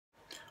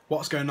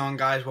What's going on,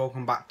 guys?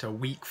 Welcome back to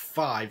week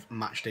 5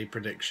 matchday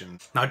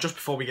predictions. Now, just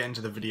before we get into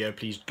the video,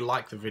 please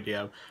like the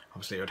video.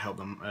 Obviously it would help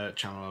the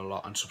channel a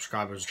lot, and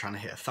subscribers are trying to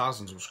hit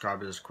 1,000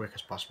 subscribers as quick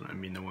as possible. I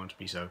mean, they won't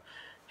be, so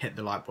hit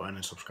the like button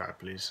and subscribe,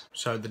 please.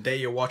 So the day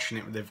you're watching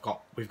it,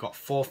 we've got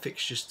 4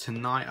 fixtures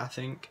tonight, I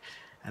think,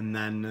 and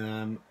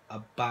then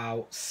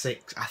about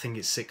 6, I think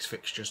it's 6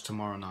 fixtures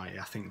tomorrow night.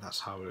 I think that's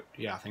how it,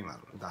 yeah, I think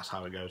that's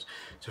how it goes.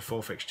 So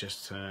 4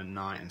 fixtures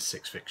tonight and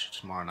 6 fixtures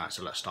tomorrow night.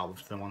 So let's start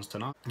with the ones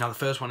tonight. Now the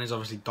first one is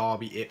obviously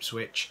Derby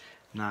Ipswich.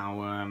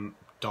 Now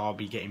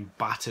Derby getting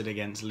battered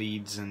against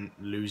Leeds and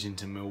losing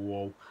to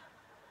Millwall.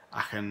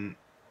 I can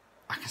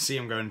see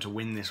them going to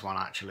win this one,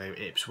 actually.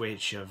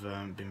 Ipswich have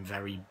been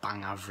very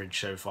bang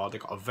average so far. They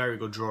got a very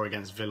good draw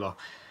against Villa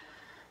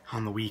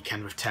on the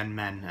weekend with 10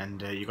 men,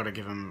 and you got to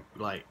give them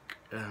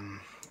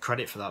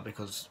credit for that,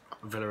 because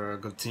Villa are a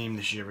good team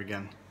this year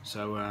again.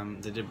 So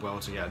they did well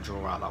to get a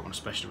draw out of that one,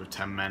 especially with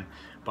 10 men.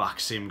 But I can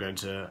see them going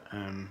to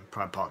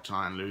Pride Park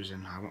tonight and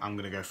losing. I'm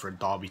going to go for a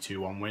Derby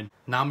 2-1 win.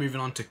 Now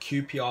moving on to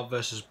QPR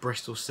versus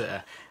Bristol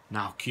City.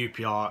 Now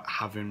QPR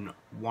having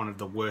one of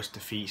the worst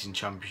defeats in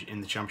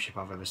the Championship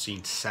I've ever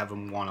seen.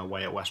 7-1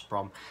 away at West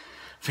Brom.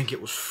 I think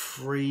it was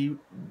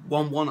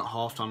 1-1 at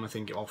half-time, I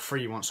think it was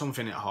 3-1,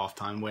 something at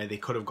half-time, where they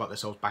could have got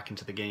themselves back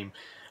into the game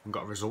and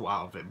got a result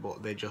out of it,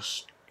 but they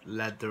just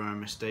led their own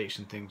mistakes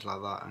and things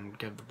like that and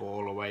gave the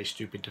ball away,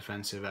 stupid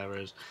defensive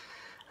errors,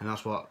 and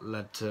that's what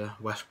led to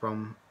West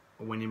Brom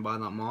winning by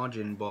that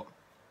margin. But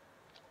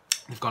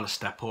they've got to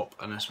step up,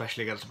 and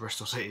especially against the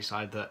Bristol City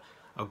side that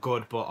are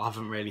good but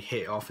haven't really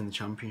hit it off in the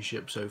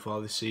Championship so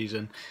far this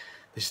season.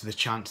 This is the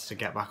chance to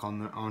get back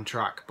on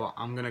track, but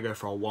I'm going to go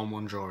for a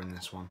 1-1 draw in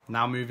this one.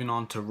 Now moving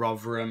on to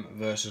Rotherham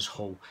versus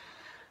Hull.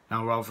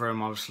 Now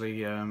Rotherham,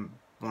 obviously one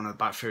of the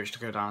back favourites to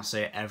go down. I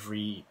say it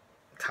every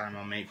time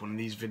I make one of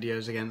these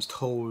videos against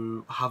Hull,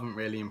 who haven't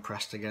really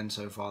impressed again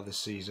so far this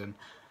season.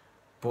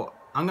 But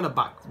I'm going to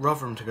back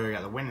Rotherham to go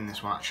get the win in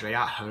this one, actually.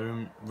 At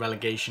home,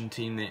 relegation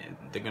team,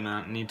 they're going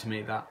to need to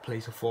make that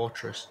place a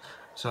fortress.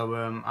 So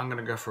I'm going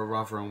to go for a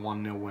Rotherham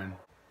 1-0 win.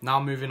 Now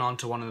moving on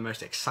to one of the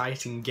most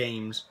exciting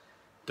games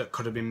that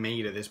could have been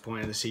made at this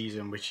point of the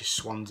season, which is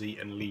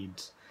Swansea and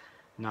Leeds.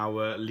 Now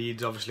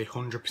Leeds obviously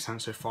 100%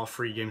 so far,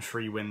 3 games,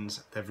 3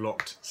 wins. They've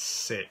looked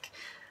sick,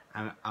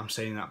 and I'm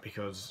saying that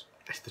because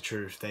it's the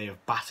truth. They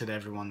have battered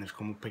everyone they've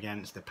come up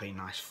against. They play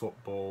nice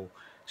football,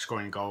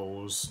 scoring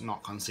goals,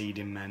 not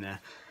conceding many.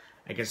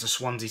 Against a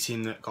Swansea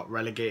team that got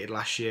relegated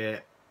last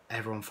year,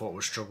 everyone thought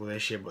would struggle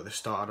this year, but they've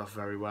started off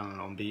very well and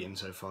unbeaten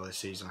so far this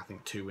season. I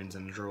think 2 wins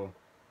and a draw.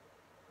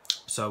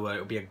 So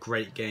it'll be a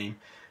great game,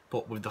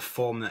 but with the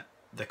form that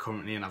they're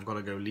currently in, I've got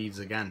to go Leeds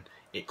again.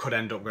 It could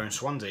end up going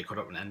Swansea, it could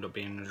end up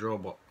being a draw,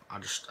 but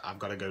I've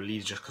got to go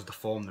Leeds just because the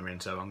form they're in.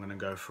 So I'm going to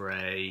go for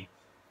a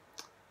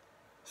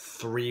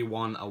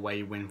 3-1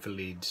 away win for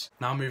Leeds.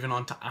 Now moving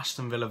on to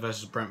Aston Villa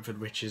versus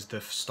Brentford, which is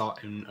the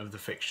starting of the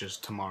fixtures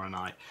tomorrow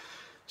night.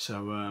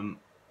 So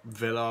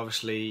Villa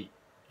obviously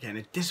getting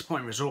a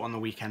disappointing result on the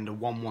weekend, a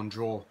 1-1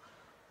 draw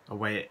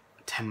away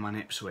at 10-man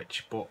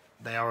Ipswich, but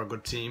they are a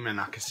good team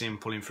and I can see them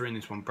pulling through in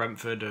this one.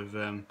 Brentford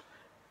have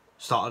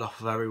started off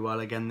very well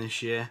again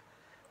this year.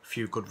 A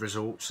few good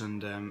results,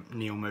 and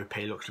Neal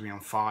Maupay looks to be on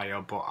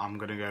fire, but I'm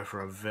going to go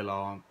for a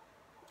Villa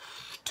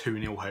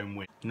 2-0 home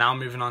win. Now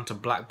moving on to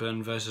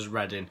Blackburn versus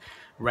Reading.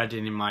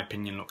 Reading, in my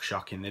opinion, look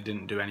shocking. They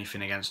didn't do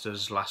anything against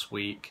us last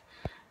week.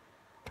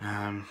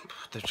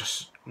 They've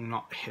just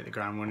not hit the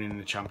ground running in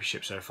the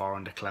Championship so far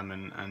under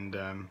Clement, and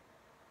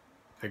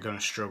they're going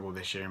to struggle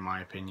this year, in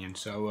my opinion.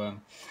 So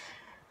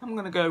I'm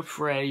going to go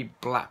for a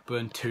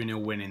Blackburn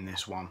 2-0 win in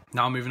this one.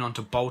 Now moving on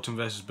to Bolton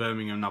versus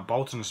Birmingham. Now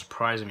Bolton is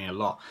surprising me a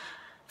lot.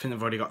 I think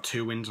they've already got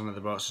 2 wins under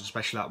the belts,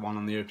 especially that one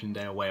on the opening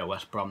day away at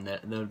West Brom.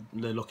 They're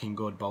looking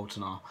good,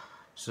 Bolton are.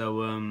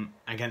 So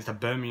against a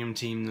Birmingham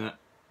team that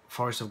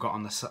Forest have got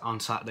on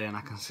Saturday, and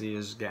I can see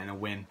us getting a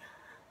win.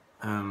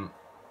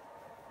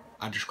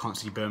 I just can't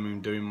see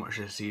Birmingham doing much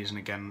this season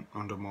again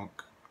under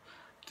Monk.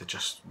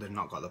 They've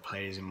not got the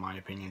players, in my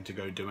opinion, to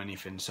go do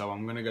anything. So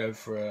I'm going to go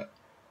for a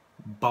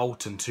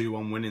Bolton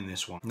 2-1 win in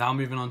this one. Now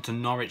moving on to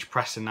Norwich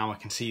Preston. Now I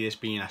can see this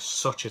being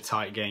such a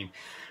tight game.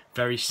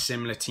 Very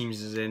similar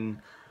teams as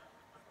in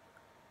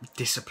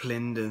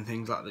disciplined and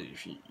things like that.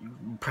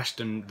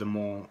 Preston the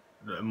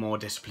more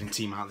disciplined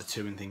team out of the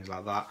 2 and things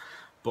like that.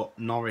 But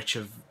Norwich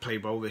have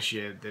played well this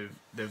year.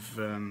 They've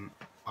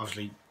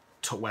obviously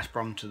took West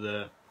Brom to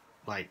the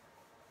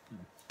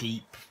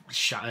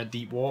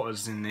deep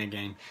waters in their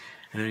game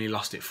and only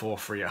lost it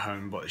 4-3 at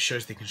home. But it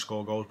shows they can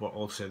score goals, but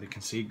also they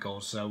concede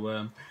goals. So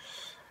I'm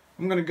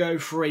going to go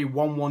for a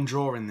 1-1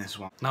 draw in this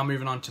one. Now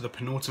moving on to the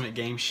penultimate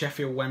game,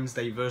 Sheffield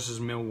Wednesday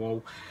versus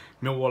Millwall.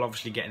 Millwall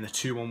obviously getting the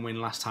 2-1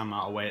 win last time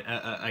out away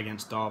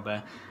against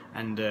Derby,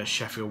 and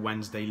Sheffield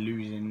Wednesday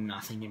losing, I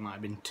think it might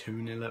have been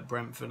 2-0 at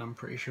Brentford, I'm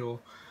pretty sure.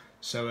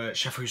 So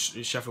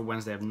Sheffield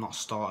Wednesday have not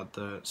started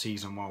the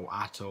season well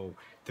at all.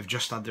 They've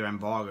just had their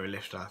embargo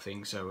lifted, I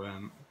think, so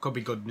could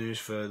be good news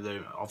for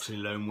the obviously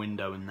loan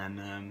window and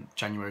then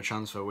January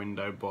transfer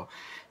window, but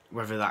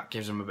Whether that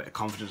gives them a bit of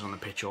confidence on the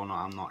pitch or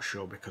not, I'm not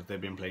sure, because they've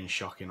been playing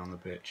shocking on the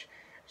pitch.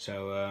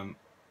 So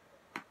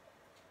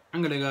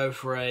I'm going to go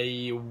for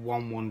a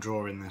 1-1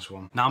 draw in this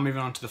one. Now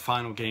moving on to the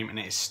final game, and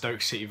it is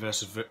Stoke City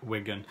versus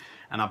Wigan,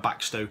 and I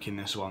back Stoke in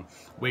this one.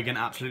 Wigan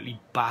absolutely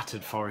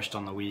battered Forest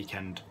on the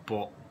weekend,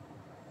 but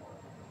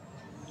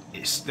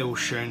it's still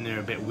shown they're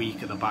a bit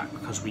weak at the back,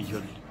 because we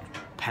could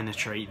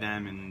penetrate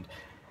them and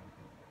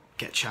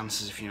get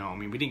chances, if you know what I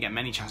mean. We didn't get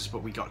many chances,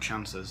 but we got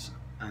chances.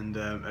 And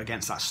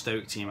against that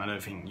Stoke team, I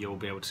don't think you'll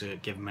be able to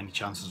give many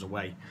chances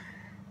away,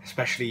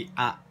 especially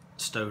at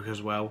Stoke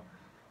as well.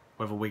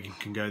 Whether Wigan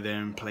can go there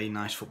and play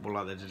nice football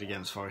like they did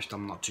against Forest,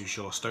 I'm not too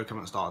sure. Stoke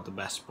haven't started the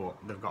best, but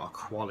they've got a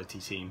quality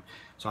team,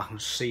 so I can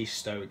see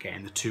Stoke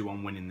getting the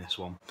 2-1 win in this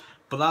one.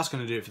 But that's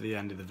going to do it for the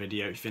end of the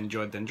video. If you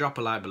enjoyed, then drop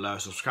a like below,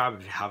 subscribe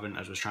if you haven't,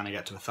 as we're trying to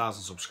get to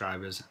 1,000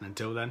 subscribers. And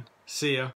until then, see ya.